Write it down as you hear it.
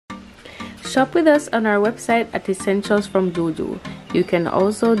Shop with us on our website at Essentials from Juju. You can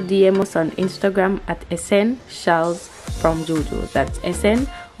also DM us on Instagram at Essentials from Juju. That's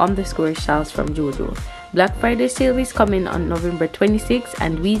SN_Shals from Juju. Black Friday sale is coming on November 26th,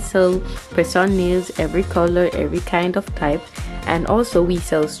 and we sell press-on nails, every color, every kind of type, and also we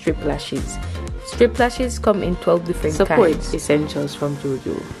sell strip lashes. Strip lashes come in 12 different kinds. Essentials from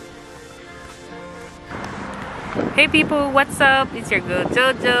Juju. Hey people, what's up? It's your girl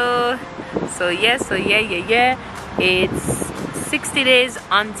Jojo. So yeah, it's 60 days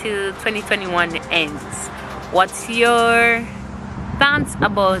until 2021 ends. What's your thoughts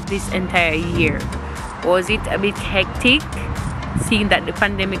about this entire year? Was it a bit hectic, seeing that the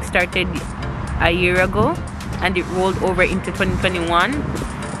pandemic started a year ago and it rolled over into 2021?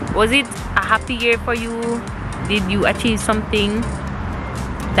 Was it a happy year for you? Did you achieve something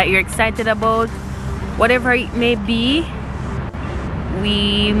that you're excited about? Whatever it may be,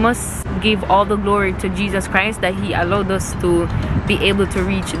 we must give all the glory to Jesus Christ that He allowed us to be able to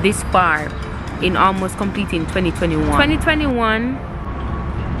reach this far in almost completing 2021. 2021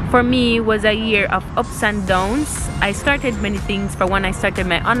 for me was a year of ups and downs. I started many things. For one, I started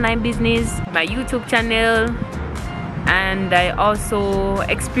my online business, my YouTube channel, and I also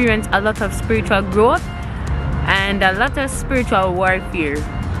experienced a lot of spiritual growth and a lot of spiritual warfare.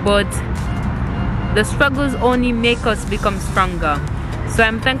 But the struggles only make us become stronger. So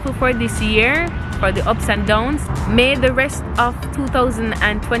I'm thankful for this year, for the ups and downs. May the rest of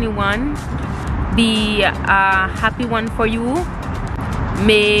 2021 be a happy one for you.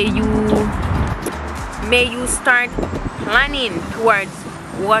 May you start planning towards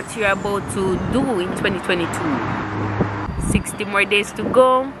what you're about to do in 2022. 60 more days to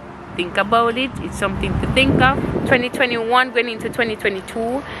go. Think about it. It's something to think of. 2021 going into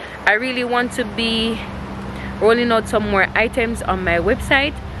 2022, I really want to be rolling out some more items on my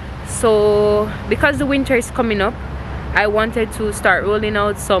website. So because the winter is coming up, I wanted to start rolling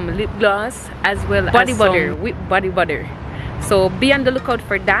out some lip gloss as well as body butter with body butter. So be on the lookout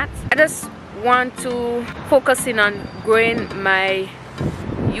for that. I just want to focus in on growing my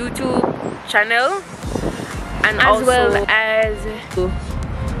YouTube channel, and as well as to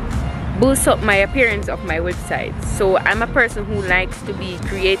boost up my appearance of my website. So I'm a person who likes to be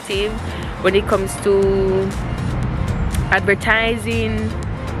creative when it comes to advertising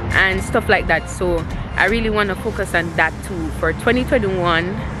and stuff like that. So I really want to focus on that too for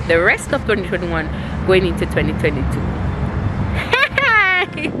 2021, the rest of 2021 going into 2022.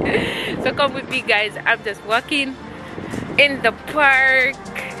 So come with me guys, I'm just walking in the park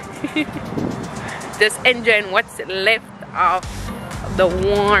just enjoying what's left of the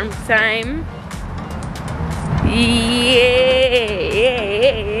warm time. Yeah.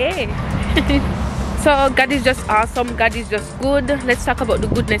 So God is just awesome. God is just good. Let's talk about the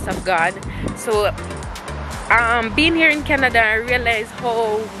goodness of God. So being here in Canada, I realized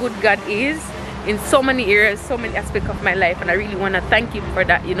how good God is in so many areas, so many aspects of my life, and I really want to thank Him for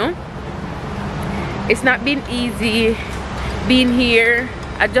that. You know, it's not been easy being here,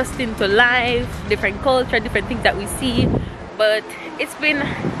 adjusting to life, different culture, different things that we see, but it's been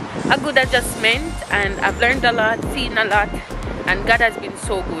a good adjustment, and I've learned a lot, seen a lot, and God has been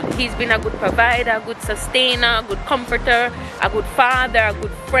so good. He's been a good provider, a good sustainer, a good comforter, a good father, a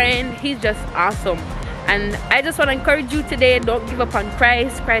good friend. He's just awesome. And I just want to encourage you today, don't give up on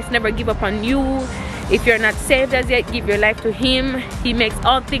Christ. Christ never give up on you. If you're not saved as yet, give your life to Him. He makes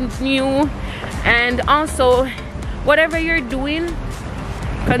all things new. And also, whatever you're doing,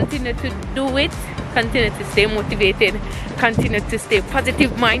 continue to do it. Continue to stay motivated. Continue to stay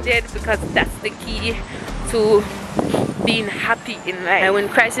positive minded, because that's the key to being happy in life. And when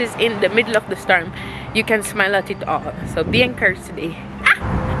Christ is in the middle of the storm, you can smile at it all. So be encouraged today.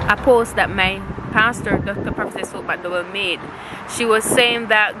 A post that my pastor, Dr. Prophetess Hope McDowell, made. She was saying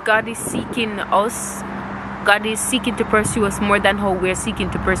that God is seeking us. God is seeking to pursue us more than how we're seeking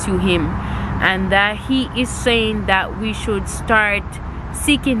to pursue Him. And that He is saying that we should start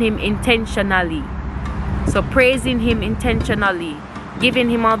seeking Him intentionally. So praising Him intentionally, giving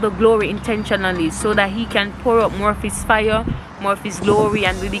Him all the glory intentionally, so that He can pour out more of His fire, more of His glory,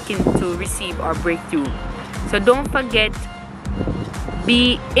 and we begin to receive our breakthrough. So don't forget,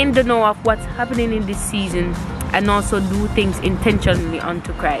 be in the know of what's happening in this season, and also do things intentionally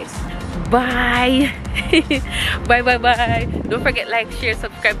unto Christ. Bye. Bye. Don't forget, like, share,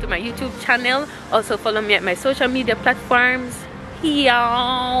 subscribe to my YouTube channel. Also follow me at my social media platforms.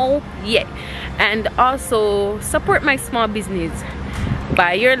 Yeah. And also support my small business.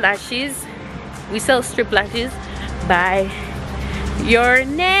 Buy your lashes. We sell strip lashes. Buy your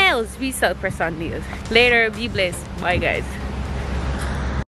nails. We sell press-on nails. Later. Be blessed. Bye guys.